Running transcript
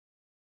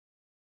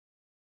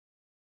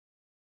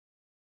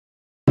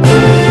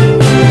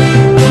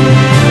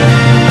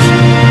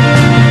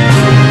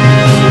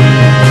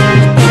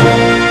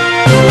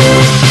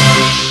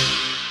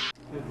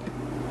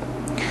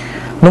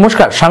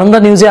নমস্কার, সানন্দা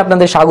নিউজে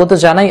আপনাদের স্বাগত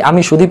জানাই।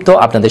 আমি সুদীপ্ত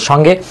আপনাদের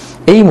সঙ্গে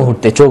এই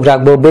মুহূর্তে চোখ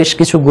রাখবো বেশ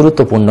কিছু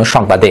গুরুত্বপূর্ণ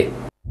সংবাদে।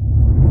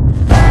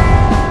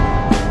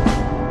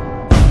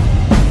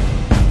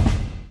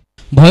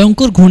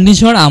 ভয়ঙ্কর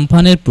ঘূর্ণিঝড়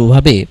আমফানের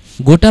প্রভাবে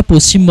গোটা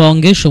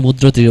পশ্চিমবঙ্গের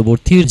সমুদ্র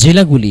তীরবর্তী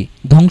জেলাগুলি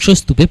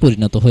ধ্বংসস্তূপে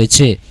পরিণত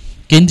হয়েছে।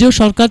 কেন্দ্রীয়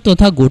সরকার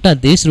তথা গোটা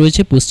দেশ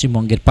রয়েছে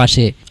পশ্চিমবঙ্গের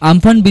পাশে।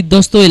 আমফান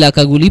বিধ্বস্ত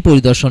এলাকাগুলি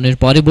পরিদর্শনের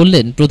পরে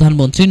বললেন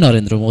প্রধানমন্ত্রী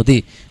নরেন্দ্র মোদী,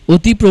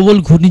 অতি প্রবল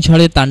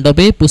ঘূর্ণিঝড়ের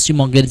তাণ্ডবে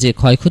পশ্চিমবঙ্গের যে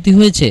ক্ষয়ক্ষতি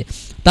হয়েছে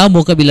তা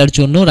মোকাবিলার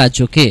জন্য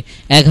রাজ্যকে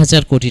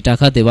 1000 কোটি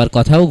টাকা দেওয়ার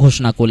কথাও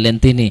ঘোষণা করলেন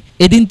তিনি।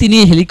 এদিন তিনি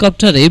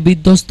হেলিকপ্টারে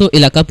বিধ্বস্ত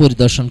এলাকা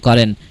পরিদর্শন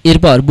করেন।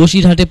 এরপর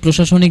বসিরহাটে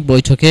প্রশাসনিক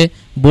বৈঠকে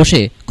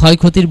বসে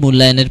ক্ষয়ক্ষতির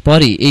মূল্যায়নের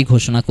পরই এই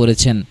ঘোষণা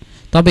করেছেন।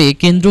 তবে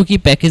কেন্দ্র কি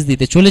প্যাকেজ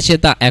দিতে চলেছে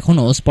তা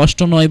এখনও স্পষ্ট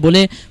নয়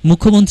বলে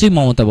মুখ্যমন্ত্রী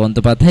মমতা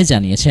বন্দ্যোপাধ্যায়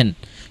জানিয়েছেন।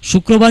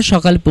 শুক্রবার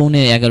সকাল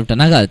 11:15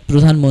 নাগাদ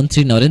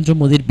প্রধানমন্ত্রী নরেন্দ্র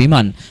মোদীর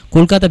বিমান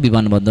কলকাতা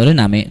বিমানবন্দরে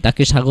নামে।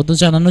 তাকে স্বাগত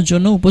জানানোর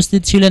জন্য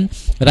উপস্থিত ছিলেন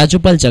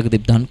রাজ্যপাল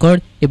জগদীপ ধনখড়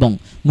এবং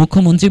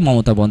মুখ্যমন্ত্রী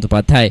মমতা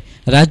বন্দ্যোপাধ্যায়,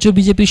 রাজ্য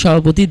বিজেপি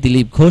সভাপতি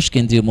দিলীপ ঘোষ,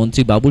 কেন্দ্রীয়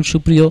মন্ত্রী বাবুল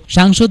সুপ্রিয়,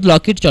 সাংসদ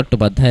লকেট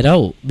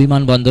চট্টোপাধ্যায়রাও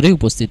বিমানবন্দরে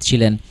উপস্থিত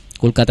ছিলেন।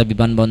 কলকাতা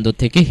বিমানবন্দর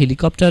থেকে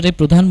হেলিকপ্টারে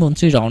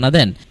প্রধানমন্ত্রী রওনা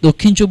দেন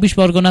দক্ষিণ 24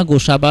 পরগনা,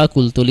 গোসাবা,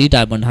 কুলতলি,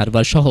 ডায়মন্ড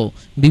হারবার সহ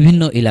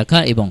বিভিন্ন এলাকা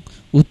এবং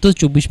উত্তর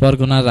 24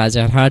 পরগনা,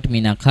 রাজারহাট,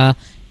 মিনাখা,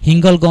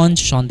 হিঙ্গলগঞ্জ,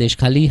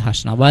 সন্দেশখালী,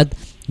 হাসনাবাদ,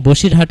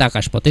 বসিরহাট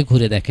আকাশপথে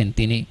ঘুরে দেখেন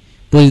তিনি।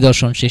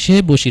 পরিদর্শন শেষে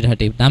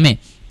বসিরহাটে নামে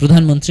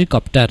প্রধানমন্ত্রী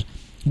কপ্টার।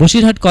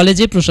 বসিরহাট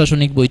কলেজে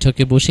প্রশাসনিক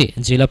বৈঠকে বসে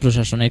জেলা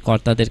প্রশাসনের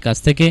কর্তাদের কাছ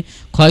থেকে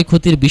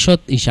ক্ষয়ক্ষতির বিশদ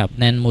হিসাব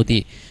নেন মোদী।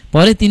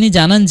 পরে তিনি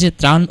জানান যে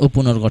ত্রাণ ও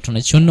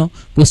পুনর্গঠনের জন্য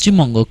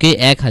পশ্চিমবঙ্গকে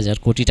 1000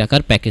 কোটি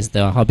টাকার প্যাকেজ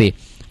দেওয়া হবে।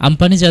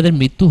 আমফানে যাদের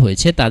মৃত্যু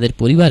হয়েছে তাদের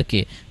পরিবারকে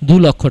 2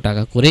 লক্ষ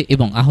টাকা করে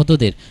এবং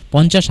আহতদের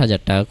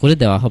 50,000 টাকা করে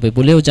দেওয়া হবে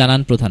বলেও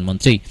জানান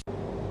প্রধানমন্ত্রী।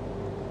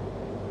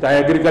 चाहे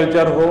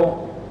एग्रीकल्चर हो,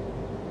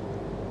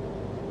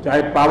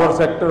 चाहे पावर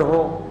सेक्टर हो,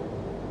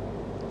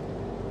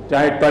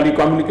 चाहे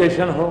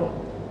टेलीकम्युनिकेशन हो,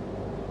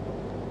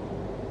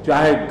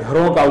 चाहे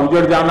घरों का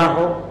उजड़ जाना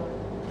हो,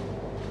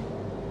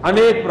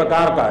 अनेक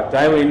प्रकार का,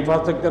 चाहे वो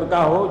इंफ्रास्ट्रक्चर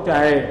का हो,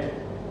 चाहे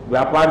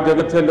व्यापार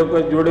जगत से लोग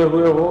जुड़े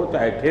हुए हो,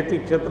 चाहे खेती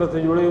क्षेत्र से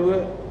जुड़े हुए,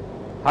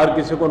 हर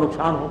किसी को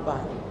नुकसान होता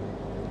है।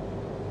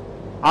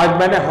 आज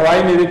मैंने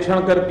हवाई निरीक्षण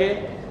करके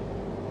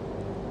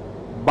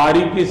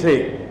बारीकी से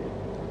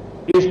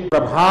इस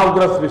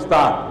प्रभावग्रस्त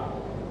विस्तार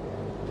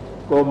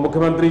को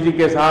मुख्यमंत्री जी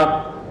के साथ,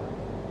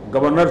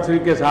 गवर्नर श्री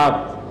के साथ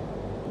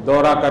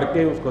दौरा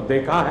करके उसको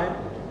देखा है।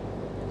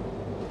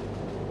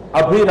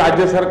 अभी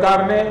राज्य सरकार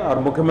ने और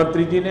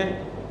मुख्यमंत्री जी ने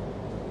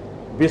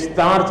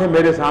विस्तार से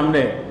मेरे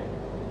सामने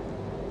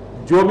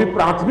जो भी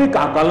प्राथमिक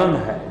आकलन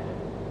है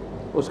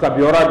उसका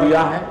ब्यौरा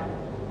दिया है।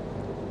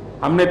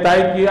 हमने तय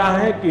किया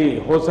है कि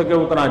हो सके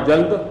उतना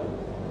जल्द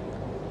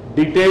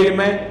डिटेल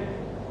में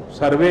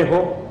सर्वे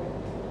हो,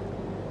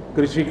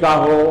 कृषि का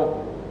हो,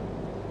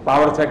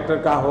 पावर सेक्टर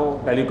का हो,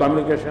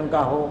 टेलीकम्युनिकेशन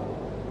का हो,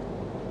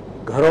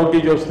 घरों की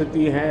जो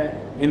स्थिति है,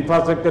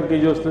 इंफ्रास्ट्रक्चर की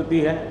जो स्थिति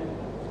है,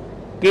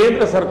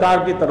 केंद्र सरकार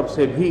की तरफ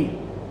से भी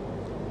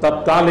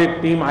तत्काल एक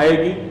टीम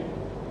आएगी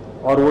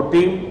और वो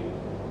टीम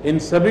इन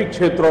सभी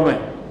क्षेत्रों में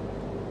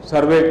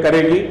सर्वे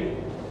करेगी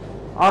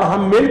और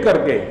हम मिल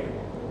करके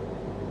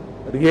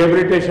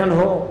रिहेबिलिटेशन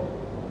हो,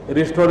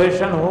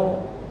 रिस्टोरेशन हो,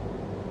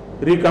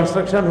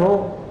 रिकंस्ट्रक्शन हो,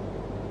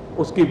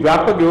 उसकी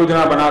व्यापक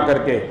योजना बना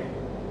करके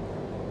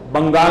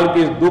बंगाल की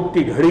इस दुख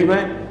की घड़ी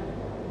में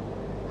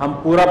हम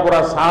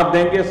पूरा साथ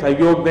देंगे,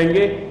 सहयोग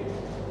देंगे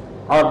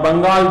और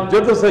बंगाल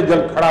जल्द से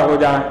जल्द खड़ा हो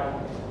जाए,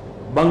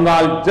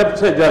 बंगाल जल्द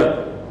से जल्द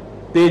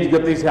तेज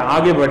गति से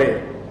आगे बढ़े,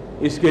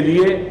 इसके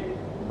लिए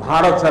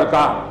भारत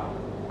सरकार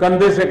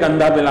कंधे से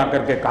कंधा मिला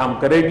करके काम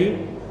करेगी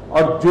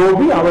और जो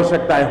भी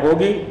आवश्यकताएं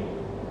होगी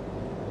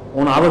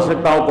उन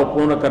आवश्यकताओं को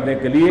पूर्ण करने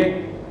के लिए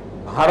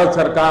भारत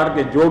सरकार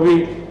के जो भी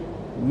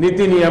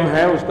नीति नियम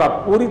है उसका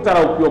पूरी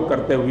तरह उपयोग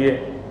करते हुए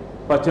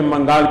पश्चिम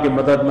बंगाल की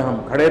मदद में हम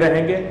खड़े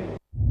रहेंगे।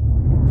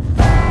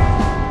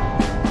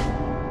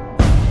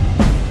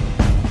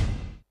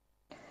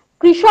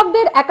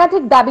 কৃষকদের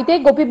একাধিক দাবিতে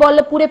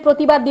গোপীবল্লভপুরে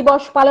প্রতিবাদ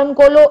দিবস পালন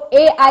করলো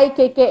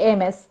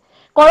AIKKMS।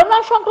 করোনা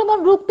সংক্রমণ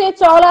রুখতে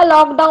চলা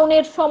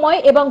লকডাউনের সময়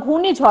এবং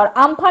ঘূর্ণিঝড়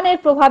আমফানের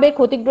প্রভাবে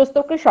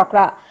ক্ষতিগ্রস্ত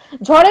কৃষকরা।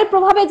 ঝড়ের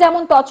প্রভাবে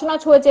যেমন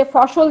তছনছ হয়েছে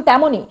ফসল,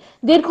 তেমনি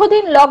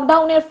দীর্ঘদিন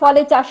লকডাউনের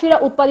ফলে চাষিরা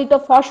উৎপাদিত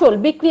ফসল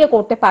বিক্রি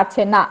করতে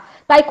পারছেন না।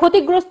 তাই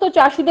ক্ষতিগ্রস্ত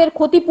চাষিদের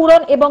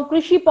ক্ষতিপূরণ এবং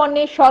কৃষি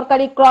পণ্যের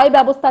সরকারি ক্রয়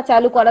ব্যবস্থা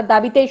চালু করার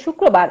দাবিতে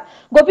শুক্রবার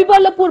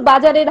গোপীবল্লভপুর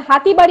বাজারের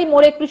হাতিবাড়ি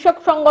মোড়ে কৃষক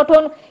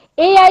সংগঠন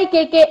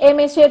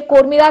AIKKMS এর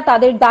কর্মীরা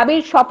তাদের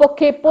দাবির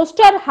সপক্ষে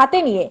পোস্টার হাতে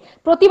নিয়ে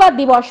প্রতিবাদ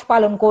দিবস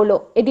পালন করলো।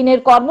 এদিনের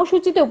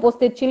কর্মসূচিতে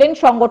উপস্থিত ছিলেন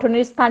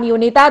সংগঠনের স্থানীয়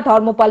নেতা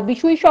ধর্মপাল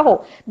বিশুই সহ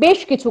বেশ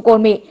কিছু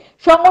কর্মী।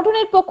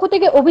 সংগঠনের পক্ষ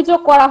থেকে অভিযোগ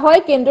করা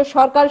হয় কেন্দ্র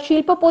সরকার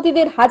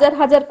শিল্পপতিদের হাজার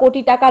হাজার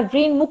কোটি টাকার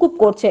ঋণ মুকুব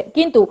করছে,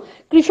 কিন্তু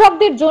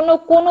কৃষকদের জন্য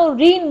কোনো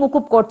ঋণ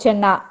মুকুব করছেন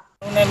না।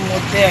 এর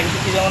মধ্যে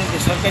একদিকে যেমন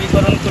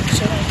বেসরকারিকরণ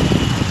করছে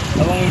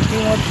এবং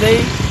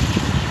ইতিমধ্যেই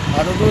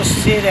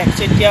ভারতবর্ষের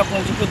একচেটিয়া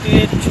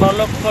পুঁজিপতিদের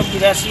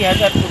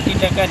 6,82,000 কোটি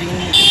টাকা ঋণ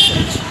মুকুব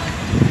করেছে।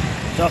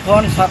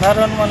 যখন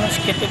সাধারণ মানুষ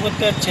খেতে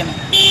পড়তে পারছে না,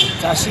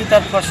 চাষি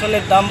তার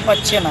ফসলের দাম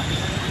পাচ্ছে না,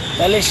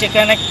 তাহলে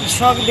সেখানে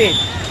কৃষকদের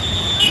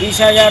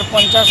 20,000,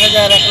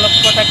 50,000, 1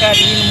 লক্ষ টাকা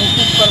ঋণ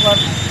মুকুব করবার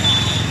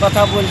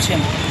কথা বলছেন।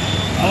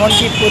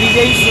 এমনকি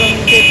পরিযায়ী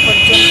শ্রমিকদের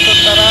পর্যন্ত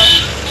তারা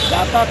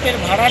যাতায়াতের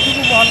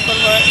ভাড়াটুকু বহন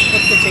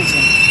করতে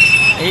চাইছেন।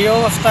 এই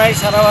অবস্থায়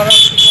সারা ভারত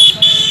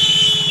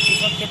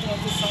কৃষক ক্ষেত্র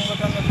মজদুর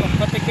সংগঠনের পক্ষ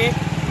থেকে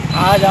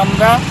আজ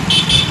আমরা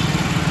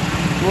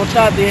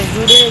গোটা দেশ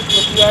জুড়ে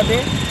প্রতিবাদে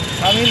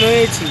সামিল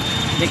হয়েছি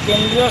যে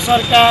কেন্দ্রীয়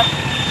সরকার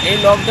এই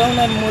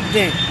লকডাউনের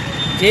মধ্যে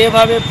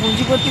যেভাবে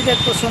পুঁজিপতিদের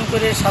তোষণ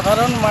করে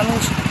সাধারণ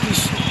মানুষ,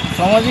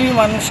 সমাজীবী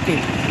মানুষকে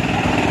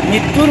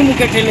মৃত্যুর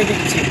মুখে ঠেলে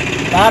দিচ্ছে,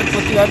 তার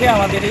প্রতিবাদে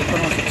আমাদের এই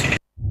কর্মসূচি।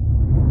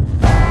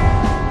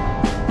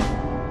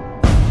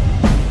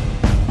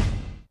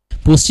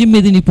 পশ্চিম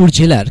মেদিনীপুর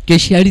জেলার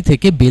কেশিয়াড়ি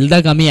থেকে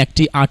বেলদাগামী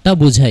একটি আটা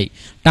বোঝাই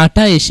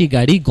টাটা এসি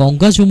গাড়ি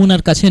গঙ্গা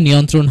যমুনার কাছে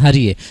নিয়ন্ত্রণ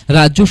হারিয়ে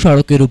রাজ্য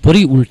সড়কের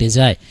উপরই উল্টে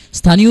যায়।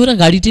 স্থানীয়রা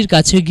গাড়িটির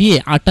কাছে গিয়ে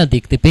আটা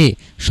দেখতে পেয়ে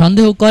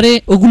সন্দেহ করে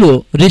ওগুলো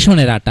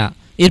রেশনের আটা।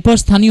 এরপর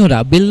স্থানীয়রা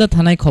বেলদা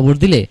থানায় খবর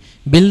দিলে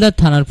বেলদা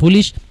থানার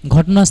পুলিশ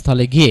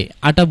ঘটনাস্থলে গিয়ে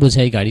আটা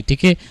বোঝাই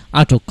গাড়িটিকে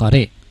আটক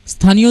করে।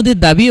 স্থানীয়দের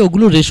দাবি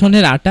ওগুলো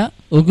রেশনের আটা,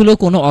 ওগুলো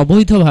কোনো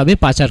অবৈধভাবে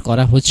পাচার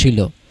করা হচ্ছিল।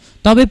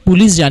 তবে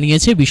পুলিশ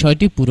জানিয়েছে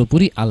বিষয়টি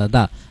পুরোপুরি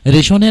আলাদা।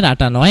 রেশনের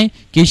আটা নয়,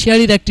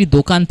 কেশিয়াড়ির একটি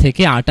দোকান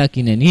থেকে আটা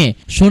কিনে নিয়ে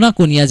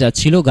সোনাকনিয়া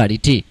যাচ্ছিল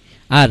গাড়িটি,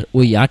 আর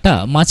ওই আটা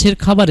মাছের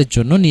খাবারের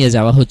জন্য নিয়ে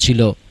যাওয়া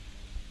হচ্ছিল।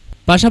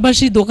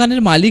 পাশাপাশি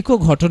দোকানের মালিকও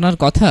ঘটনার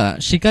কথা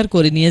স্বীকার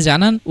করে নিয়ে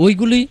জানান,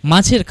 ওইগুলি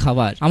মাছের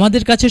খাবার,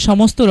 আমাদের কাছে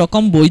সমস্ত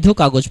রকম বৈধ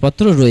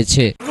কাগজপত্র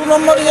রয়েছে।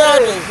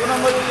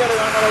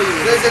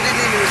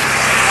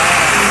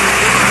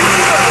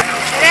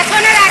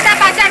 রেশনের আটা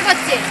পাচার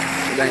করছে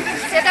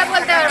সেটা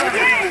বলতে পারবো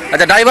না।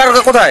 আচ্ছা, ড্রাইভার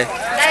কোথায়?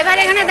 ড্রাইভার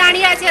এখানে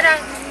দাঁড়িয়ে আছে,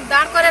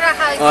 দাঁড় করে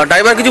রাখা হয়েছে।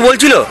 ড্রাইভার কিছু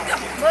বলছিল?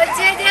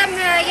 বলছে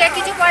যে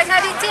কিছু পয়সা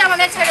দিচ্ছি,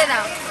 আমাকে ছেড়ে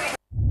দাও।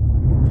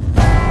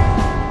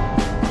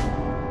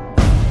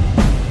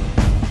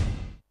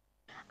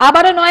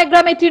 আবারও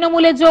নয়াগ্রামে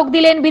তৃণমূলে যোগ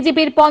দিলেন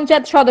বিজেপির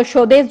পঞ্চায়েত সদস্য।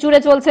 দেশ জুড়ে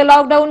চলছে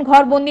লকডাউন,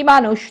 ঘরবন্দি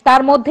মানুষ।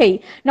 তার মধ্যেই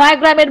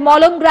নয়াগ্রামের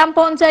মলম গ্রাম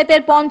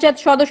পঞ্চায়েতের পঞ্চায়েত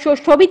সদস্য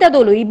সবিতা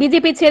দলুই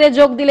বিজেপি ছেড়ে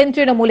যোগ দিলেন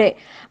তৃণমূলে।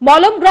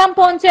 মলম গ্রাম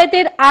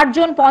পঞ্চায়েতের 8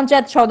 জন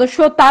পঞ্চায়েত সদস্য,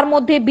 তার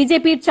মধ্যে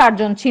বিজেপির 4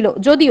 জন ছিল,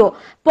 যদিও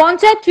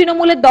পঞ্চায়েত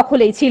তৃণমূলের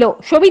দখলেই ছিল।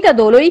 সবিতা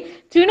দলুই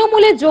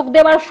তৃণমূলে যোগ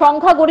দেওয়ার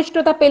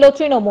সংখ্যাগরিষ্ঠতা পেল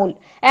তৃণমূল।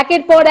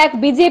 একের পর এক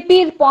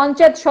বিজেপির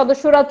পঞ্চায়েত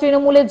সদস্যরা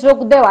তৃণমূলে যোগ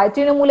দেওয়ায়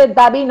তৃণমূলের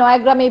দাবি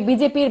নয়াগ্রামে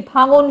বিজেপির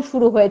ভাঙন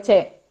শুরু হয়েছে।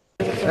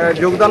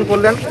 যোগদান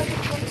করলেন।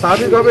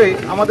 স্বাভাবিকভাবে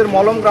আমাদের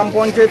মলম গ্রাম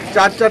পঞ্চায়েত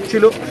 4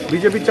 ছিল,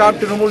 বিজেপি 4,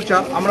 তৃণমূল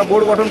 4, আমরা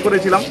বোর্ড গঠন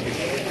করেছিলাম।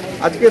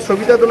 আজকে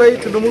সবিতা দোলাই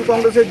তৃণমূল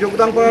কংগ্রেসে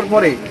যোগদান করার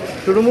পরে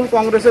তৃণমূল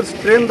কংগ্রেসের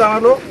স্ট্রেংথ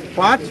দাঁড়ালো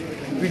 5,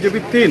 বিজেপি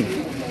 3।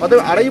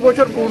 অতএব 2.5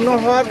 বছর পূর্ণ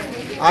হওয়ার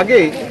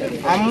আগে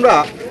আমরা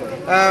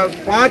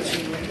 5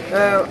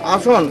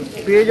 আসন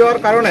পেয়ে যাওয়ার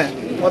কারণে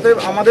অতএব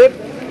আমাদের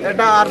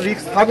এটা আর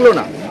রিস্ক থাকলো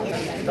না।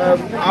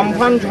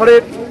 আমফান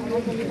ঝড়ের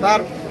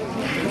তার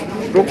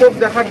প্রকোপ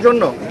দেখার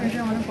জন্য,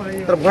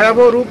 তার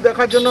ভয়াবহ রূপ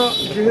দেখার জন্য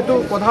যেহেতু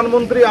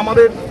প্রধানমন্ত্রী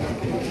আমাদের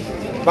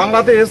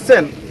বাংলাতে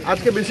এসছেন,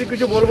 আজকে বেশি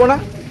কিছু বলবো না।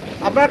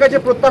 আপনার কাছে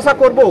প্রত্যাশা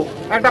করব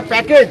একটা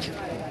প্যাকেজ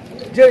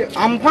যে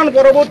আমফান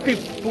পরবর্তী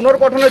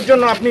পুনর্গঠনের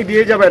জন্য আপনি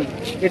দিয়ে যাবেন,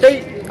 এটাই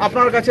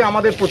আপনার কাছে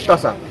আমাদের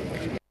প্রত্যাশা।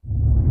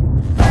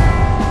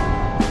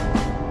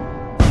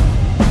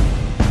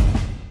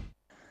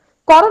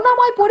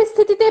 করোনাময়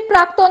পরিস্থিতিতে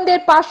প্রাক্তনদের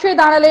পাশে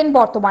দাঁড়ালেন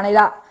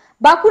বর্তমানেরা।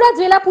 বাঁকুড়া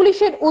জেলা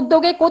পুলিশের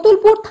উদ্যোগে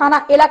কতুলপুর থানা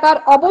এলাকার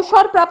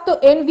অবসরপ্রাপ্ত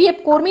এনভিএফ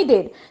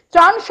কর্মীদের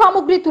ত্রাণ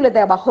সামগ্রী তুলে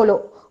দেওয়া হলো।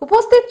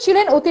 উপস্থিত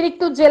ছিলেন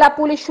অতিরিক্ত জেলা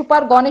পুলিশ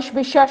সুপার গণেশ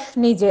বিশ্বাস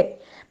নিজে।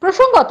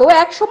 প্রসঙ্গত,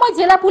 একসময়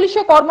জেলা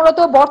পুলিশে কর্মরত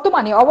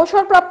বর্তমানে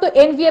অবসরপ্রাপ্ত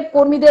এনভিএফ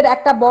কর্মীদের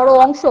একটা বড়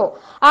অংশ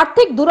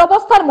আর্থিক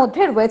দুরবস্থার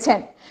মধ্যে রয়েছেন।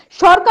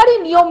 সরকারি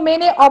নিয়ম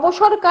মেনে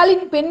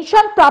অবসরকালীন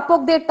পেনশন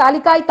প্রাপকদের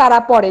তালিকায় তারা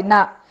পড়েন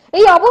না।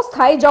 এই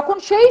অবস্থায় যখন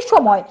সেই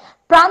সময়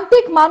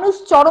প্রান্তিক মানুষ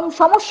চরম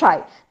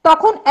সমস্যায়,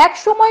 তখন এক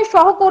সময়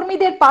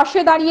সহকর্মীদের পাশে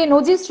দাঁড়িয়ে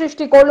নজির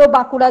সৃষ্টি করলো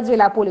বাঁকুড়া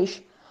জেলা পুলিশ।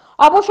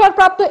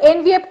 অবসরপ্রাপ্ত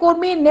এনভিএফ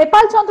কর্মী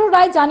নেপাল চন্দ্র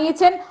রায়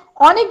জানিয়েছেন,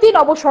 অনেকদিন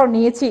অবসর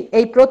নিয়েছি,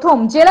 এই প্রথম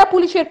জেলা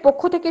পুলিশের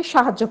পক্ষ থেকে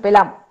সাহায্য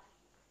পেলাম।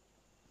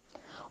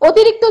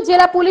 অতিরিক্ত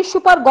জেলা পুলিশ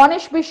সুপার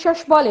গণেশ বিশ্বাস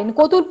বলেন,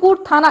 কতুলপুর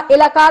থানা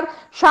এলাকার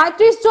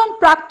 37 জন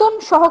প্রাক্তন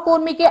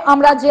সহকর্মীকে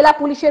আমরা জেলা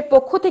পুলিশের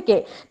পক্ষ থেকে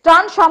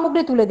ত্রাণ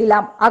সামগ্রী তুলে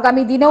দিলাম।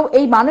 আগামী দিনেও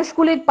এই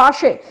মানুষগুলির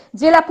পাশে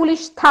জেলা পুলিশ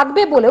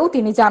থাকবে বলেও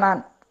তিনি জানান।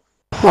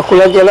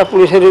 বাঁকুড়া জেলা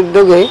পুলিশের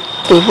উদ্যোগে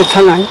কতুলপুর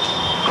থানায়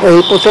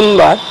এই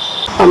প্রথমবার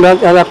আমরা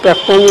যারা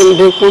প্রাক্তন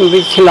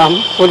কর্মী ছিলাম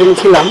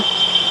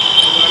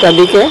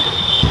তাদেরকে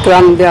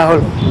ত্রাণ দেওয়া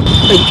হলো।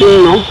 এই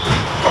জন্য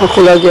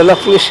বাঁকুড়া জেলা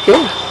পুলিশকে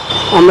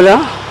আমরা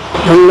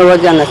ধন্যবাদ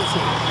জানাচ্ছি।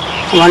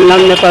 আমার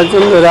নাম নেপাল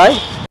চন্দ্র রায়।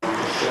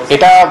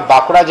 এটা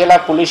বাঁকুড়া জেলা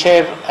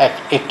পুলিশের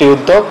একটি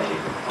উদ্যোগ।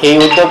 এই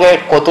উদ্যোগে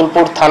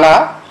কতুলপুর থানা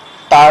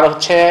তার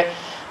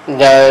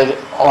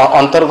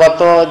অন্তর্গত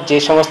যে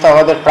সমস্ত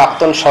আমাদের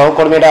প্রাক্তন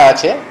সহকর্মীরা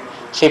আছে,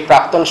 সেই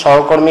প্রাক্তন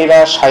সহকর্মীরা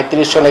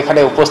 37 জন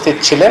এখানে উপস্থিত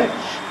ছিলেন।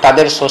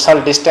 তাদের সোশ্যাল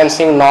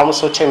ডিস্টেন্সিং নর্মস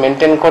হচ্ছে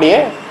মেনটেন করিয়ে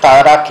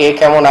তারা কে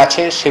কেমন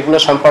আছে সেগুলো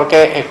সম্পর্কে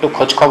একটু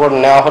খোঁজখবর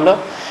নেওয়া হলো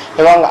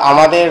এবং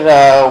আমাদের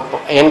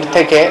এন্ড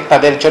থেকে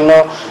তাদের জন্য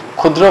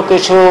ক্ষুদ্র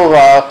কিছু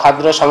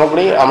খাদ্য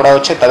সামগ্রী আমরা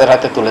হচ্ছে তাদের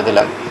হাতে তুলে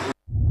দিলাম।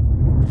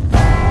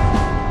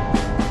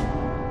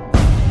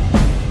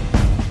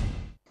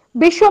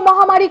 বিশ্ব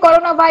মহামারী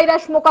করোনা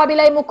ভাইরাস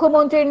মোকাবিলায়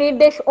মুখ্যমন্ত্রীর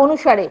নির্দেশ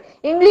অনুসারে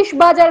ইংলিশ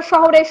বাজার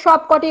শহরের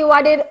সবকটি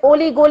ওয়ার্ডের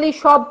অলি গলি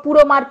সব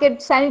পুরো মার্কেট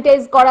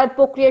স্যানিটাইজ করার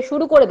প্রক্রিয়া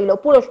শুরু করে দিল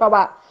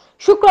পুরসভা।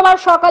 শুক্রবার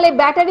সকালে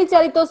ব্যাটারি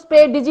চালিত স্প্রে,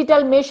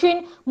 ডিজিটাল মেশিন,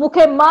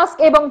 মুখে মাস্ক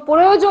এবং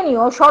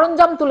প্রয়োজনীয়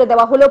সরঞ্জাম তুলে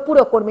দেওয়া হলো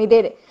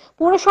পুরকর্মীদের।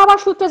 পুরসভা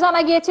সূত্রে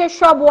জানা গিয়েছে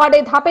সব ওয়ার্ডে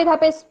ধাপে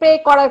ধাপে স্প্রে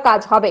করার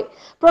কাজ হবে।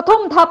 প্রথম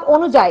ধাপ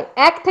অনুযায়ী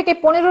 1 থেকে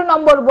 15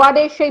 নম্বর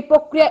ওয়ার্ডে সেই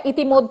প্রক্রিয়া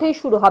ইতিমধ্যেই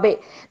শুরু হবে।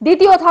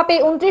 দ্বিতীয় ধাপে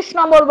 29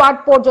 নম্বর ওয়ার্ড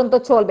পর্যন্ত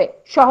চলবে।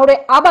 শহরে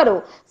আবারও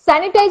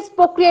স্যানিটাইজ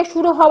প্রক্রিয়া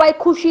শুরু হওয়ায়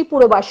খুশি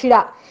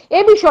পুরবাসীরা।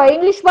 এ বিষয়ে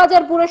ইংলিশ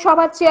বাজার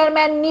পুরসভার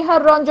চেয়ারম্যান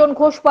নিহার রঞ্জন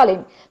ঘোষ বলেন,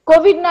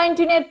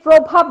 কোভিড-19 এর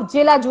প্রভাব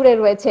জেলা জুড়ে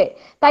রয়েছে,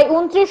 তাই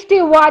 29টি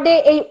ওয়ার্ডে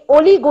এই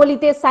অলি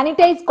গলিতে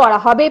স্যানিটাইজ করা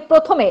হবে।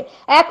 প্রথমে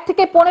 1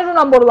 থেকে 15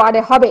 নম্বর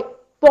ওয়ার্ডে হবে,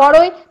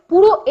 পরে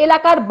পুরো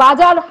এলাকার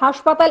বাজার,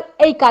 হাসপাতাল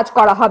এই কাজ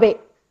করা হবে।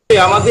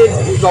 আমাদের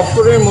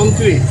দপ্তরের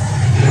মন্ত্রী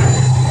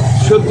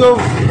সদ্য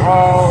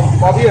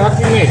ববি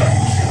হাকিমের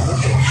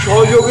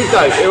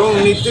সহযোগিতায় এবং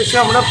নির্দেশে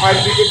আমরা ফায়ার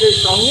ব্রিগেডের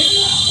সঙ্গে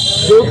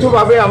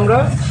যৌথভাবে আমরা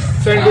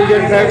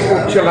স্যানিটাইজার ড্রাইভ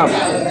করছিলাম।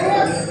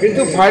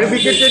 কিন্তু ফায়ার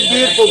ব্রিগেডের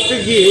দিয়ে করতে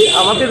গিয়ে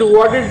আমাদের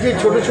ওয়ার্ডের যে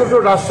ছোট ছোট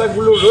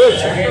রাস্তাগুলো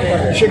রয়েছে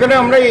সেখানে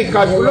আমরা এই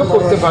কাজগুলো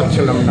করতে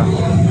পারছিলাম না।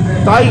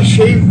 তাই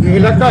সেই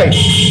এলাকায়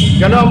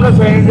যেন আমরা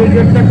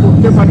স্যানিটাইজারটা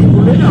করতে পারি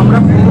বলে আমরা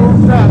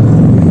 15টা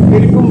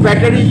এরকম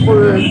ব্যাটারি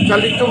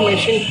চালিত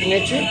মেশিন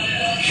কিনেছি।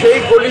 সেই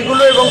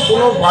গলিগুলো এবং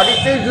কোনো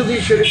বাড়িতে যদি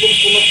সেরকম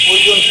কোনো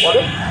প্রয়োজন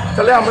পড়ে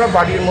তাহলে আমরা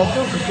বাড়ির মধ্যে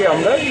ঢুকে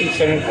আমরা এই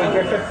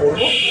স্যানিটাইজারটা করব।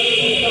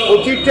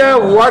 প্রতিটা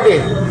ওয়ার্ডে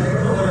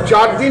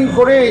 4 দিন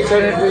করে এই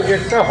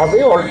স্যানিটাইজারটা হবে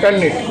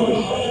অল্টারনেট করে।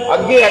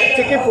 আজকে 1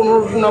 থেকে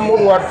 15 নম্বর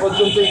ওয়ার্ড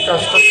পর্যন্ত এই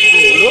কাজটা শুরু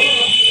হলো,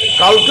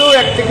 কালকেও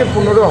 1 থেকে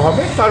 15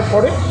 হবে,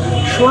 তারপরে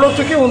 16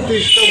 থেকে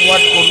 29টা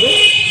ওয়ার্ড করবে।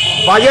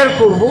 বাজার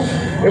করব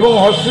এবং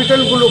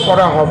হসপিটালগুলো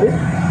করা হবে।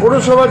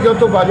 পৌরসভার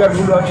যত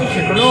বাজারগুলো আছে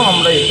সেখানেও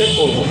আমরা এটা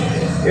করব।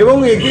 এবং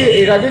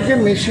এর আগে যে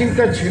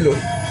মেশিনটা ছিল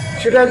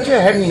সেটা হচ্ছে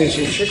হ্যান্ড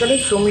মেশিন, সেখানে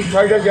শ্রমিক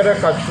ভাইরা যারা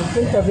কাজ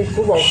করতেন তাদের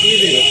খুব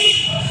অসুবিধে হতো,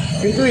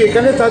 কিন্তু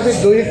এখানে তাদের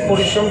দৈহিক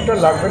পরিশ্রমটা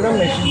লাগবে না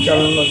মেশিন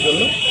চালানোর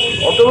জন্য।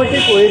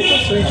 অটোমেটিক ওয়েতে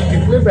সুইচ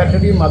টিপলে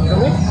ব্যাটারির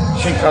মাধ্যমে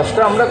সেই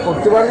কাজটা আমরা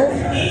করতে পারবো।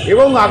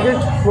 এবং আগের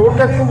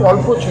ফ্লোরটা খুব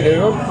অল্প ছিল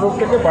এবং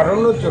ফ্লোরটাকে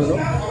বাড়ানোর জন্য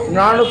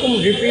নানা রকম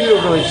রিপিলও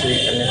রয়েছে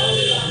এখানে,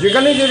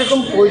 যেখানে যেরকম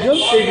প্রয়োজন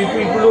সেই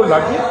রিপিলগুলো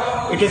লাগিয়ে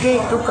এটাকে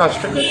একটু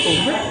কাজটাকে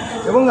করবে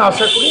এবং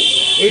আশা করি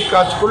এই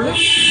কাজ করলে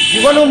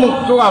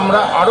জীবাণুমুক্ত আমরা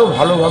আরও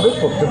ভালোভাবে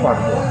করতে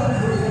পারবো।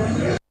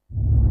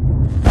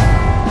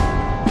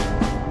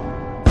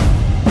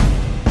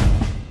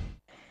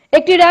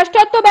 একটি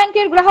রাষ্ট্রায়ত্ত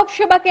ব্যাংকের গ্রাহক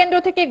সেবা কেন্দ্র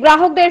থেকে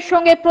গ্রাহকদের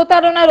সঙ্গে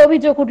প্রতারণার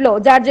অভিযোগ উঠল,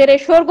 যার জেরে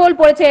শোরগোল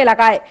পড়েছে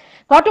এলাকায়।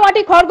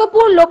 ঘটনাটি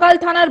খড়গপুর লোকাল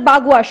থানার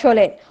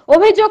বাগুয়াশোলে।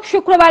 অভিযোগ,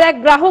 শুক্রবার এক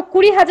গ্রাহক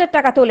 20,000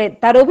 টাকা তোলেন।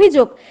 তার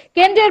অভিযোগ,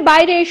 কেন্দ্রের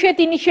বাইরে এসে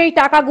তিনি সেই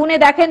টাকা গুনে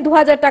দেখেন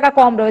 2,000 টাকা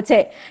কম রয়েছে।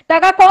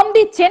 টাকা কম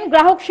দিচ্ছেন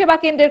গ্রাহক সেবা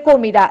কেন্দ্রের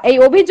কর্মীরা। এই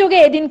অভিযোগে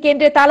এদিন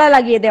কেন্দ্রে তালা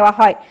লাগিয়ে দেওয়া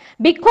হয়।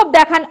 বিক্ষোভ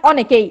দেখান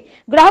অনেকেই।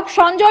 গ্রাহক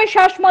সঞ্জয়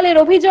শাসমলের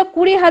অভিযোগ,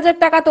 20,000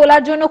 টাকা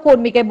তোলার জন্য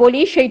কর্মীকে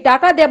বলি, সেই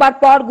টাকা দেবার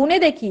পর গুনে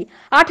দেখি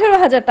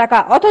 18,000 টাকা,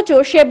 অথচ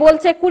সে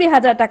বলছে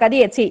 20,000 টাকা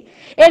দিয়েছি।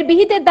 এর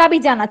বিহিতের দাবি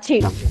জানাচ্ছি।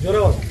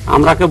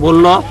 আমরাকে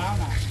বলল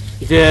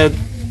যে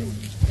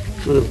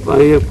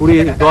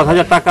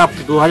 10,000 টাকা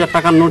 2,000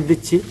 টাকার নোট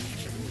দিচ্ছি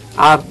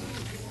আর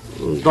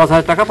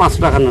 10,000 টাকা 500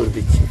 টাকার নোট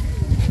দিচ্ছি,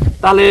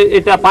 তাহলে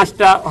এটা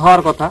 5টা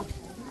হওয়ার কথা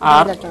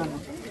আর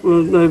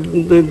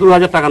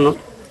 2,000 টাকার নোট,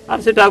 আর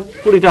সেটা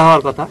 20টা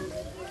হওয়ার কথা।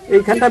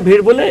 এইখানটা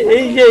ভিড় বলে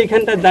এই যে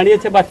এইখানটা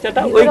দাঁড়িয়েছে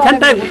বাচ্চাটা,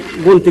 ওইখানটায়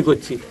গন্তি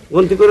করছি,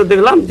 গন্তি করে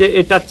দেখলাম যে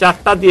এটা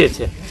 4টা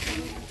দিয়েছে,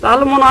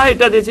 তাহলে মনে হয়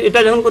এটা দিয়েছে। এটা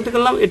যখন করতে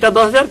গেলাম এটা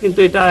 10,000, কিন্তু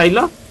এটা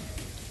আইলো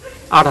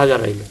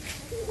 8,000 আইলো।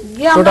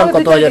 টোটাল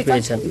কত হাজার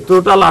পেয়েছেন?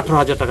 টোটাল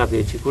 18,000 টাকা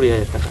পেয়েছি,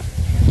 20,000 টাকা।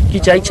 কি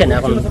চাইছেন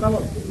এখন?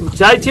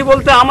 চাইছি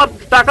বলতে আমার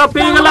টাকা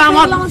পেয়ে গেলে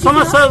আমার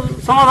সমস্যার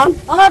সমাধান।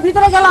 আমরা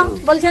ভিতরে গেলাম,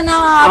 বলছেন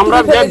আমরা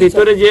যে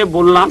ভিতরে যে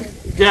বললাম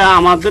যে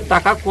আমাদের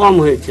টাকা কম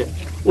হয়েছে,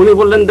 উনি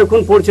বললেন দেখুন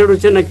পড়ছে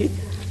রয়েছে নাকি।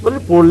 বলে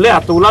পড়লে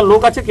এতগুলা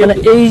লোক আছে।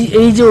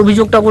 এই যে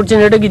অভিযোগটা করছেন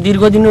এটা কি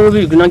দীর্ঘদিনের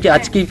অভিযোগ নাকি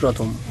আজকেই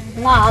প্রথম?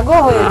 না,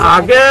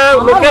 আগে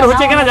লোকের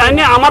হচ্ছে কিনা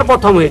জানি, আমার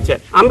প্রথম হয়েছে,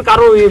 আমি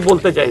কারো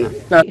বলতে চাই না।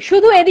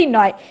 শুধু এদিন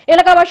নয়,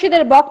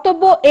 এলাকাবাসীদের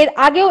বক্তব্য, এর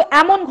আগেও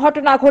এমন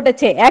ঘটনা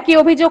ঘটেছে। একই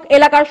অভিযোগ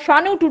এলাকার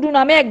শানু টুডু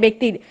নামে এক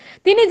ব্যক্তির।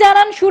 তিনি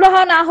জানান,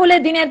 সুরাহা না হলে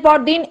দিনের পর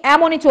দিন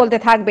এমনই চলতে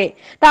থাকবে,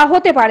 তা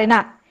হতে পারে না।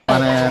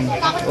 মানে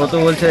ও তো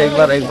বলছে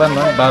একবার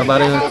নয়,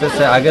 বারবারই হচ্ছে।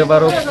 সে আগের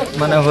বারও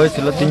মানে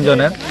হয়েছিল 3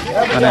 জনের,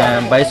 মানে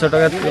 2200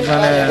 টাকা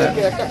মানে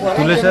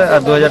তুলেছে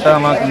আর 2,000 টাকা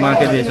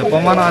মাকে দিয়েছে।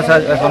 প্রমাণও আছে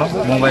এখনো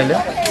মোবাইলে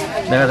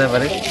দেখাতে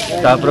পারি।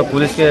 তারপরে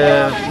পুলিশকে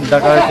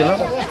ডাকা হয়েছিল,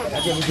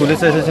 পুলিশ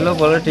এসেছিল,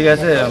 বলে ঠিক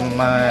আছে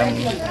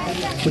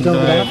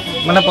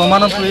মানে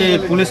প্রমাণও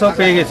পুলিশও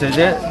পেয়ে গেছে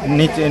যে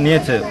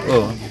নিয়েছে ও,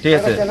 ঠিক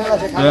আছে,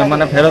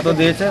 মানে ফেরতও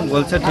দিয়েছে,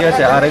 বলছে ঠিক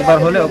আছে আরেকবার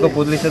হলে ওকে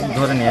পুলিশে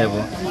ধরে নিয়ে যাবো।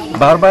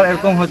 বারবার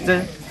এরকম হচ্ছে,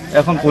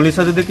 এখন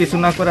পুলিশও যদি কিছু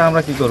না করে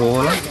আমরা কি করবো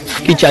বলো?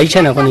 কি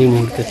চাইছেন এখন এই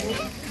মুহূর্তে?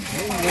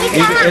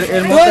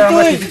 এর মধ্যে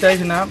আমরা কিছু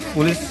চাইছি না।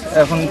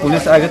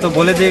 পুলিশ আগে তো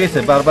বলে দিয়ে গেছে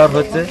বারবার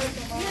হচ্ছে,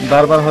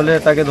 বারবার হলে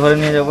তাকে ধরে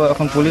নিয়ে যাব।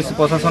 এখন পুলিশ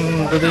প্রশাসন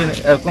যদি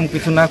এরকম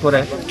কিছু না করে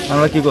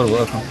আমরা কি করব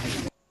এখন?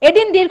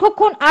 এদিন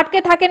দীর্ঘক্ষণ আটকে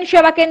থাকেন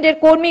সেবা কেন্দ্রের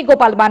কর্মী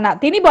গোপাল বান্না।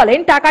 তিনি বলেন,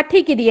 টাকা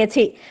ঠিকই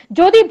দিয়েছি,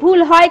 যদি ভুল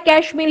হয়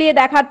ক্যাশ মিলিয়ে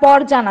দেখার পর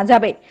জানা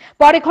যাবে।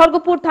 পরে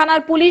খড়গপুর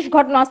থানার পুলিশ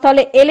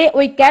ঘটনাস্থলে এলে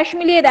ওই ক্যাশ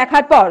মিলিয়ে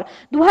দেখার পর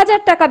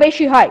 2000 টাকা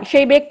বেশি হয়।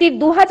 সেই ব্যক্তির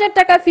 2000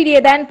 টাকা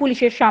ফিরিয়ে দেন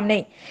পুলিশের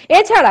সামনেই।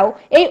 এছাড়াও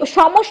এই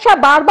সমস্যা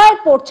বারবার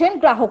পড়ছেন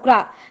গ্রাহকরা।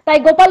 তাই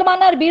গোপাল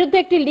বান্নার বিরুদ্ধে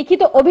একটি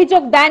লিখিত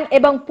অভিযোগ দেন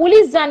এবং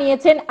পুলিশ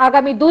জানিয়েছেন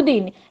আগামী 2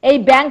 দিন এই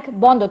ব্যাংক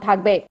বন্ধ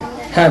থাকবে।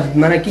 হ্যাঁ,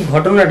 মানে কি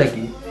ঘটনাটা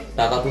কি?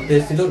 টাকা তুলতে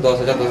এসেছিল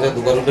 10,000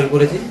 দুবার উল্টেল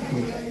করেছি,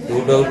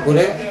 উল্টেল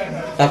করে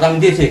টাকা আমি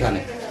দিয়েছি, এখানে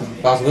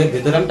পাসবইয়ের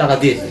ভিতরে আমি টাকা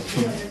দিয়েছি।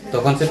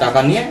 তখন সে টাকা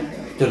নিয়ে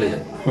চলে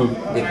যায়,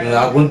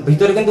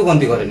 ভিতরে কিন্তু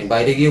গন্তি করেনি,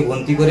 বাইরে গিয়ে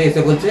গন্তি করে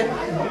এসে বলছে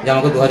যে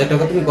আমাকে 2000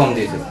 টাকা তুমি কম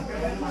দিয়েছো।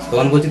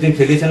 তখন বলছি তুমি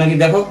ফেলিয়েছো নাকি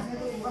দেখো।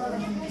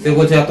 সে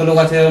বলছে এত লোক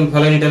আছে,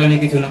 ফেলানি টেলানি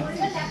কিছু না।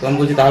 তখন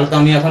বলছি তাহলে তো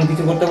আমি এখন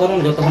কিছু করতে পারবো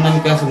না, যতক্ষণ আমি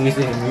ক্যাশ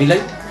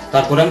মিলাই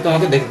তারপরে আমি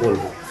তোমাকে দেখে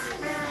বলবো,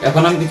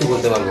 এখন আমি কিছু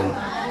বলতে পারবো না।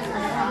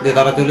 যে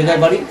তারা চলে যায়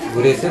বাড়ি,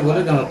 ঘুরে এসে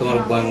বলে তোমার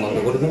ব্যাংক বন্ধ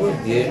করে দেবো,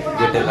 দিয়ে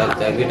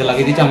গেটে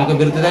লাগিয়ে দিচ্ছে, আমাকে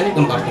বেরোতে দেয়নি,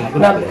 কোন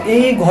কাস্টমার।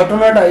 এই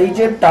ঘটনাটা, এই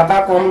যে টাকা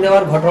কম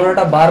দেওয়ার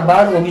ঘটনাটা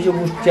বারবার অভিযোগ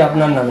উঠছে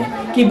আপনার নামে,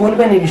 কি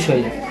বলবেন এই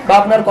বিষয়ে, বা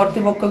আপনার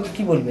কর্তৃপক্ষকে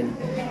কি বলবেন?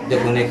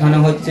 দেখুন, এখানে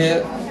হচ্ছে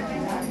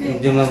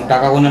যেমন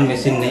টাকা গোনার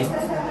মেশিন নেই,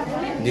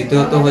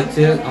 দ্বিতীয়ত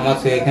হচ্ছে আমার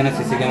এখানে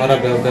সিসি ক্যামেরা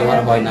ব্যবহার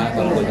হয় না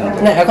এখন পর্যন্ত।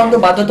 না, এখন তো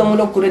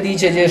বাধ্যতামূলক করে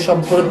দিয়েছে যে সব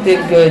প্রত্যেক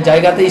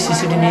জায়গাতেই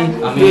সিসিটিভি।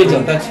 আমি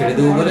ওটা ছেড়ে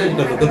দেবো বলে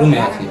লোকের রুমে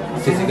আছি,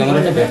 সিসি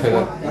ক্যামেরাটা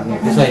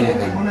বিষয় নেই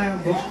এখানে,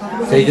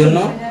 সেই জন্য।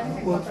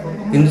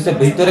 কিন্তু সে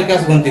ভিতরে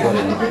ক্যাশ গন্তি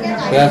করেনি,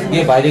 ক্যাশ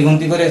গিয়ে বাইরে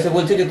গন্তি করে এসে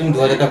বলছে যে তুমি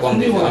 2000 টাকা কম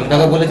দিয়েছো। আমি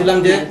তাকে বলেছিলাম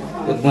যে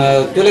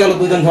চলে গেল,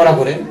 দুজন ধরা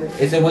করে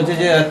এসে বলছে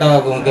যে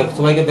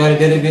সবাইকে বের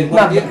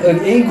করে দিয়ে।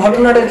 এই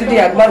ঘটনাটা যদি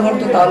একবার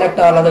ঘটতো তাহলে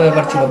একটা আলাদা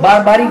ব্যাপার ছিল,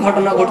 বারবারই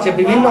ঘটনা ঘটছে,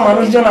 বিভিন্ন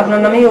মানুষজন আপনার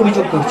নামেই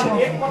অভিযোগ করছে।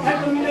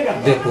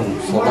 দেখুন,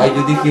 সবাই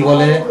যদি কি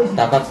বলে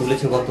টাকা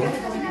তুলেছে কত,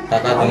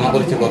 টাকা জমা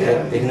করেছে কত,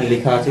 এখানে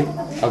লেখা আছে,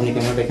 আপনি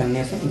ক্যামেরাটা এখানে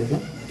নিয়ে আসেন দেখুন।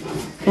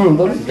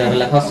 যারা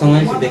লেখার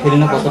সময় দেখে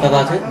নিল কত টাকা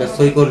আছে,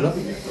 সই করলো,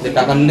 যে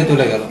টাকা নিলে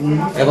চলে গেল।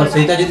 এবার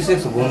সেইটা যদি সে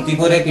গন্তি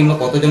করে কিংবা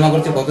কত জমা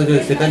করছে কত,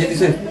 সেটা যদি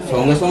সে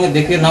সঙ্গে সঙ্গে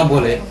দেখে না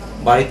বলে,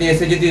 বাড়িতে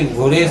এসে যদি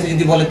ঘুরে এসে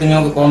যদি বলে তুমি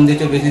আমাকে কম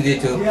দিয়েছো বেশি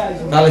দিয়েছো,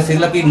 তাহলে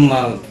সেগুলা কি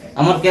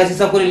আমার ক্যাশ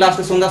হিসাব করি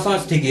লাস্টে সন্ধ্যার সময়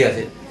ঠিকই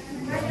আছে।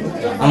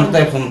 আমরা তো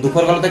এখন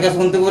দুপুর বেলাতে ক্যাশ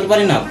গুনতে বলতে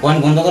পারি না, পয়েন্ট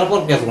বন্ধ করার পর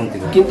ক্যাশ গুনতে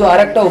পারি। কিন্তু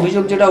আরেকটা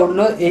অভিযোগ যেটা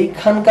উঠলো,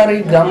 এইখানকার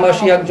এই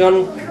গ্রামবাসী একজন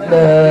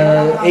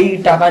এই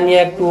টাকা নিয়ে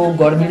একটু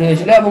গর্বিত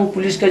হয়েছিল এবং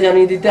পুলিশকে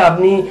জানিয়ে দিতে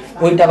আপনি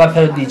ওই টাকা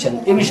ফেরত দিয়েছেন,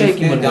 এই বিষয়ে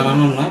কি বলবেন?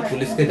 জানানোর নয়,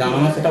 পুলিশকে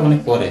জানানো সেটা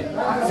অনেক পরে।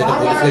 সেটা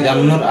পুলিশকে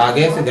জানানোর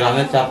আগে সে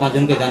গ্রামের 4-5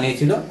 জনকে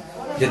জানিয়েছিল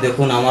যে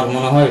দেখুন আমার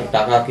মনে হয়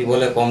টাকা কি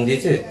বলে কম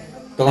দিয়েছে।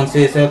 তখন সে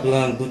এসে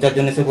 2-4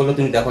 জন এসে বললো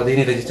তুমি দেখো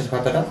দিইনি রেজিস্টার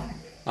খাতাটা।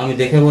 আমি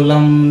দেখে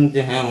বললাম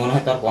যে হ্যাঁ মনে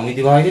হয় তার কমই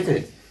দেওয়া হয়ে গেছে।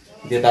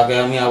 যে তাকে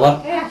আমি আবার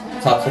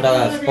 700 টাকা,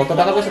 কত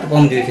টাকা বেশি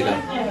কম দিয়েছিলাম,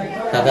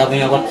 তাকে আমি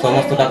আবার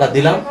সমস্ত টাকা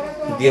দিলাম,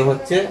 দিয়ে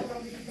হচ্ছে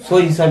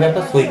সই হিসাবে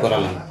একটা সই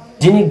করালাম।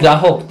 যিনি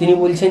গ্রাহক তিনি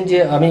বলছেন যে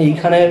আমি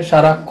এইখানে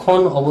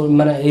সারাক্ষণ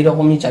মানে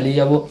এইরকমই চালিয়ে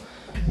যাব,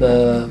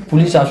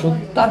 পুলিশ আসুক,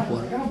 তারপর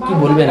কি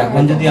বলবেন?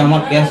 এখন যদি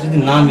আমার ক্যাশ যদি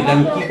না মিলে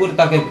আমি কি করে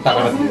তাকে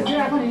টাকাটা দিব?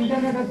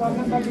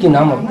 কি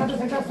নাম আপনার?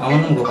 আমার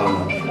নাম গোপাল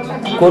বান্না।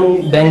 কোন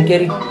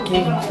ব্যাংকের কি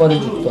পদে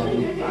যুক্ত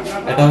আপনি?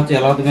 এটা হচ্ছে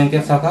এলাহাবাদ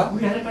ব্যাংকের শাখা,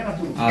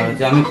 আর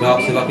হচ্ছে আমি গ্রাহক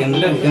সেবা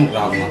কেন্দ্রে একজন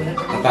গ্রাহক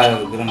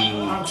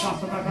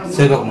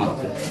সেবক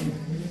মাত্র।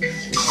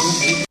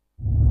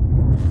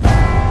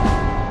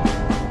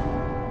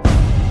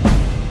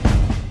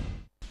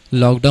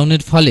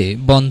 লকডাউনের ফলে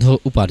বন্ধ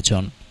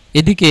উপার্জন,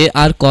 এদিকে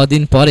আর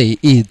কদিন পরে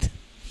ঈদ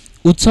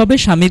উৎসবে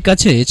স্বামীর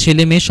কাছে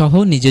ছেলে মেয়ে সহ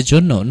নিজের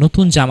জন্য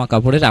নতুন জামা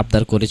কাপড়ের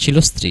আবদার করেছিল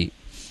স্ত্রী,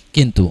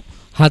 কিন্তু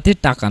হাতে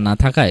টাকা না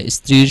থাকায়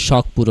স্ত্রীর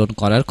শখ পূরণ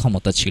করার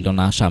ক্ষমতা ছিল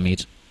না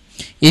স্বামীর।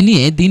 এ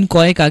নিয়ে দিন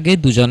কয়েক আগে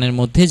দুজনের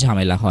মধ্যে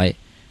ঝামেলা হয়।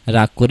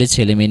 রাগ করে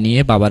ছেলে মেয়ে নিয়ে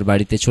বাবার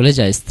বাড়িতে চলে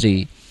যায় স্ত্রী।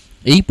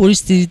 এই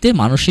পরিস্থিতিতে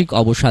মানসিক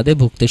অবসাদে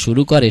ভুগতে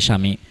শুরু করে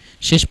স্বামী।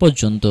 শেষ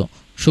পর্যন্ত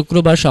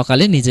শুক্রবার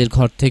সকালে নিজের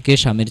ঘর থেকে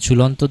স্বামীর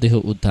ঝুলন্ত দেহ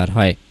উদ্ধার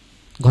হয়।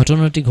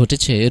 ঘটনাটি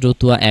ঘটেছে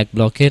রতুয়া 1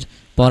 ব্লকের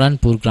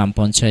পরানপুর গ্রাম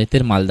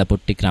পঞ্চায়েতের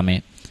মালদাপট্টি গ্রামে।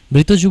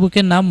 মৃত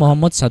যুবকের নাম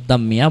মোহাম্মদ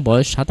সাদ্দাম মিয়া,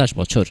 বয়স 27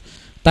 বছর।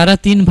 তারা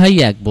 3 ভাই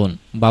 1 বোন।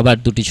 বাবার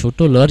 2টি ছোট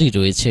লরি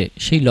রয়েছে,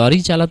 সেই লরি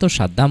চালাতো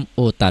সাদ্দাম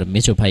ও তার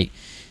মেজো ভাই।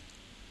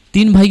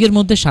 3 ভাইয়ের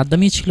মধ্যে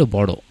সাদ্দামই ছিল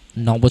বড়।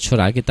 9 বছর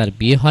আগে তার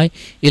বিয়ে হয়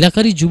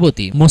এলাকারই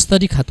যুবতী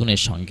মোস্তারি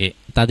খাতুনের সঙ্গে।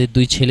 তাদের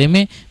 2 ছেলে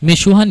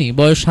মেয়ে সুহানি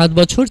বয়স 7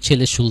 বছর,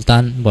 ছেলে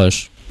সুলতান বয়স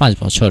 5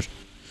 বছর।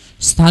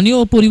 স্থানীয়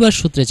পরিবার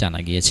সূত্রে জানা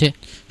গিয়েছে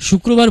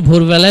শুক্রবার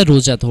ভোরবেলায়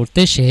রোজা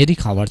ধরতে সেহেরি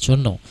খাওয়ার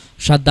জন্য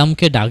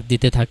সাদ্দামকে ডাক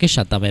দিতে থাকে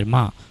সাদ্দামের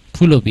মা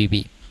ফুলো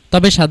বিবি।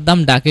 তবে সাদ্দাম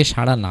ডাকে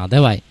সাড়া না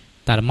দেওয়ায়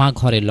তার মা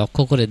ঘরে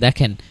লক্ষ্য করে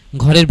দেখেন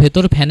ঘরের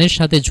ভেতর ফ্যানের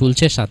সাথে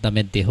ঝুলছে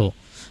সাদ্দামের দেহ।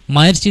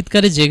 মায়ের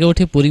চিৎকারে জেগে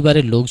ওঠে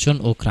পরিবারের লোকজন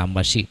ও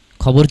গ্রামবাসী।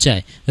 খবর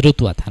যায়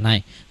রতুয়া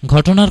থানায়।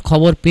 ঘটনার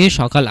খবর পেয়ে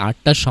সকাল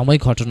 ৮টার সময়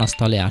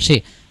ঘটনাস্থলে আসে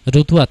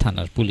রতুয়া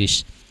থানার পুলিশ।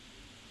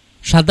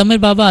 সাদ্দামের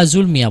বাবা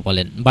আজুল মিয়া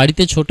বলেন,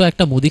 বাড়িতে ছোট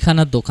একটা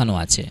মুদিখানার দোকানও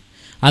আছে।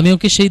 আমি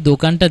ওকে সেই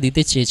দোকানটা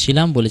দিতে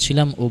চেয়েছিলাম,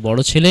 বলেছিলাম ও বড়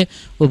ছেলে,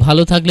 ও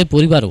ভালো থাকলে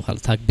পরিবারও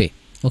ভালো থাকবে।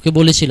 ওকে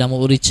বলেছিলাম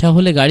ওর ইচ্ছা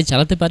হলে গাড়ি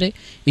চালাতে পারে,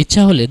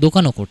 ইচ্ছা হলে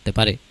দোকানও করতে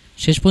পারে।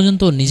 শেষ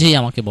পর্যন্ত ও নিজেই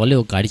আমাকে বলে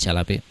ও গাড়ি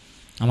চালাবে,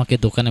 আমাকে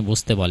দোকানে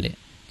বসতে বলে।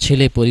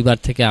 ছেলে পরিবার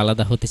থেকে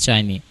আলাদা হতে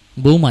চায়নি,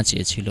 বৌমা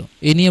চেয়েছিল।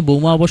 এ নিয়ে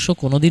বৌমা অবশ্য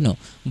কোনোদিনও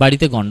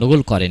বাড়িতে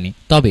গন্ডগোল করেনি।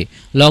 তবে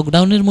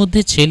লকডাউনের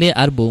মধ্যে ছেলে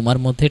আর বৌমার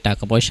মধ্যে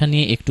টাকা পয়সা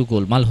নিয়ে একটু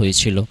গোলমাল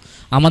হয়েছিল।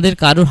 আমাদের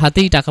কারোর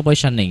হাতেই টাকা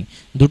পয়সা নেই,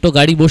 দুটো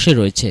গাড়ি বসে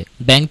রয়েছে।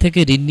 ব্যাংক থেকে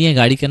ঋণ নিয়ে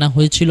গাড়ি কেনা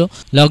হয়েছিল।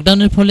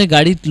 লকডাউনের ফলে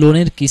গাড়ির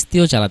লোনের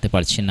কিস্তিও চালাতে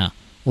পারছি না।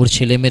 ওর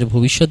ছেলেমেয়ের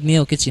ভবিষ্যৎ নিয়ে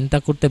ওকে চিন্তা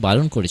করতে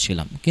বারণ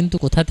করেছিলাম, কিন্তু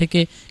কোথা থেকে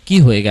কি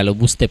হয়ে গেল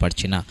বুঝতে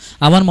পারছি না।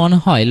 আমার মনে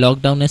হয়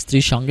লকডাউনে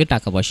স্ত্রীর সঙ্গে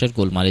টাকা পয়সার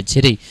গোলমালের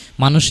জেরেই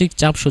মানসিক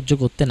চাপ সহ্য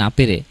করতে না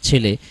পেরে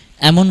ছেলে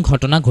এমন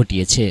ঘটনা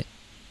ঘটিয়েছে।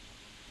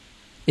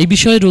 এই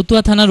বিষয়ে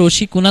রতুয়া থানার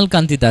ওসি কুনাল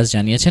কান্তি দাস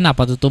জানিয়েছেন,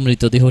 আপাতত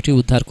মৃতদেহটি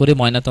উদ্ধার করে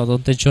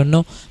ময়নাতদন্তের জন্য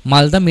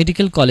মালদা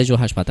মেডিকেল কলেজ ও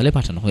হাসপাতালে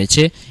পাঠানো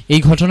হয়েছে।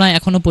 এই ঘটনায়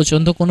এখনো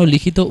পর্যন্ত কোনো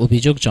লিখিত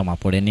অভিযোগ জমা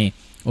পড়েনি।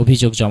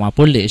 অভিযোগ জমা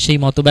পড়লে সেই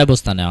মতো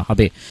ব্যবস্থা নেওয়া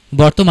হবে।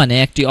 বর্তমানে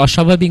একটি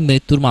অস্বাভাবিক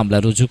মৃত্যুর মামলা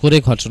রুজু করে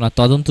ঘটনার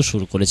তদন্ত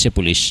শুরু করেছে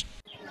পুলিশ।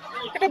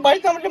 এটা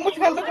বাড়িতে আমার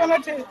মুদিখানার দোকান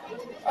আছে।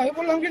 আমি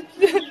বললাম কি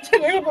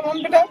ছেলেকে বললাম,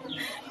 বেটা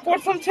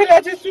প্রথম ছেলে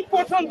আছে, তুই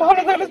প্রথম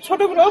ভালো থাকলে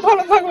ছোটগুলোও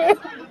ভালো থাকবে।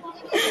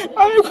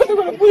 আমি কত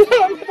করে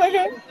বুঝলাম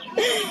বেটাকে,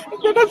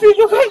 বেটা তুই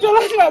দোকান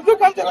চালাস না,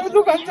 দোকান চালাবি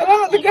দোকান চালা,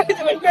 আমাদের গাড়ি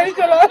চালাবি গাড়ি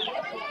চালা।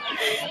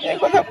 এই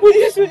কথা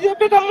বুঝিয়ে সুঝিয়ে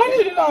বেটা মানে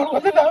নিল আমার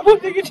কথাটা।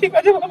 বলতে কি ঠিক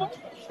আছে বাবা,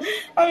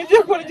 আমি যে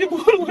করেছি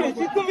ভুল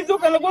করেছি, তুমি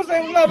দোকানে বসে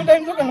না বেটা,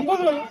 আমি দোকানে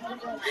বসবো না।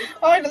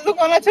 আমার একটা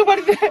দোকান আছে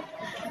বাড়িতে,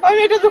 আমি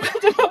এটা দোকান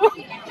চালাবো।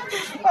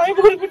 আমি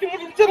ভুল কুটি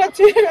মুটি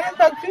চালাচ্ছি, এখানে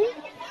থাকছি,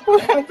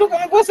 ওখানে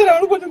দোকানে বসে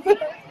আমার পর্যন্ত।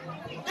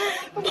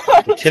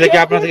 ছেলে কি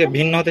আপনার থেকে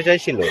ভিন্ন হতে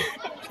চাইছিল?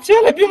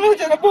 ছেলে ভিন্ন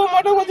হচ্ছে না,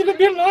 বৌমাটা বলছিল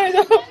ভিন্ন হয়ে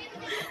যাবো,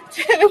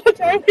 ছেলে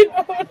বলছে আমি ভিন্ন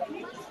হবো না।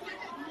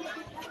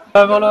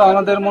 বলো,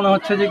 আমাদের মনে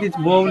হচ্ছে যে কি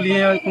বউ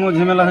নিয়ে কোনো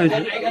ঝামেলা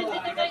হয়েছে।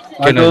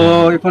 হয়তো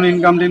এখন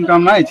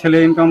ইনকাম নাই, ছেলে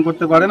ইনকাম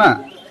করতে পারে না,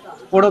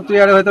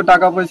 পড়োয়ারে হয়তো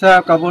টাকা পয়সা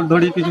কাপড়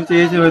ধরি কিছু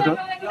চেয়েছে হয়তো।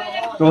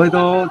 তো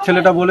হয়তো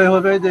ছেলেটা বলে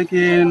হবে যে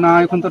কি না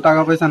এখন তো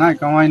টাকা পয়সা নাই,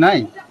 কামাই নাই,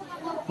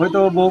 হয়তো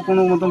বউ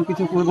কোনো মতন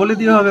কিছু বলে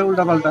দিয়ে হবে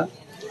উল্টা পাল্টা,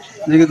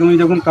 যে কি তুমি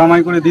যখন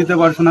কামাই করে দিতে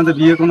পারছো না তো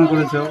বিয়ে কোনো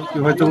করেছো,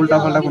 হয়তো উল্টা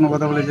পাল্টা কোনো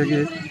কথা বলেছে কি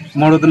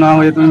মরদ না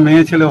হয়ে তুমি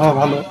মেয়ে ছেলে হওয়া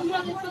ভালো,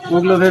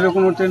 ওগুলো ভেবে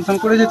কোনো টেনশন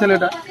করেছে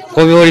ছেলেটা।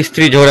 কবে ওর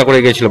স্ত্রী ঝগড়া করে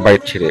গেছিল বাড়ি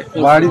ছেড়ে?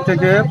 বাড়ি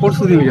থেকে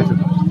পরশু দিন গেছে,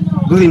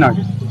 দুদিন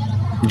আগে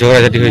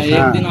ঝগড়াঝাটি হয়েছে।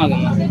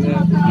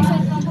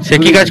 সে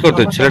কি কাজ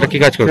করতো? ছেলেটা কি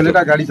কাজ করতো?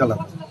 ছেলেটা গাড়ি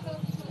চালাতো।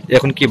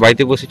 এখন কি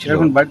বাড়িতে বসেছিল?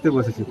 এখন বাড়িতে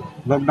বসেছিল,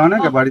 লকডাউনে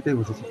বাড়িতেই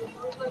বসেছিল।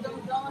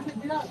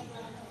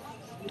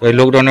 ওই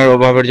লকডাউনের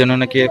অভাবের জন্য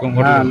নাকি এরকম?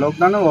 হ্যাঁ,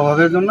 লকডাউনের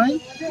অভাবের জন্যই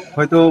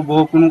হয়তো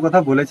বউ কোনো কথা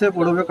বলেছে,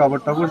 পড়বে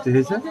কাপড় টাপড়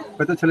চেয়েছে,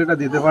 হয়তো ছেলেটা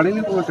দিতে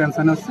পারেনি, তো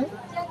টেনশন হচ্ছে,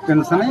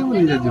 টেনশনেই ও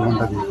নিজের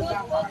জীবনটা দিয়েছে।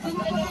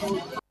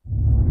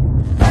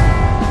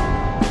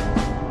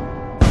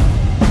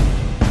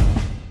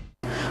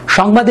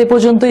 সংবাদ এ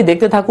পর্যন্তই।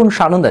 দেখতে থাকুন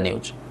সানন্দা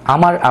নিউজ,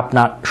 আমার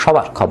আপনার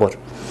সবার খবর।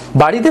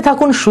 বাড়িতে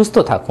থাকুন, সুস্থ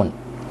থাকুন,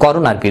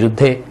 করোনার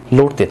বিরুদ্ধে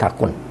লড়তে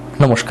থাকুন।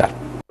 নমস্কার।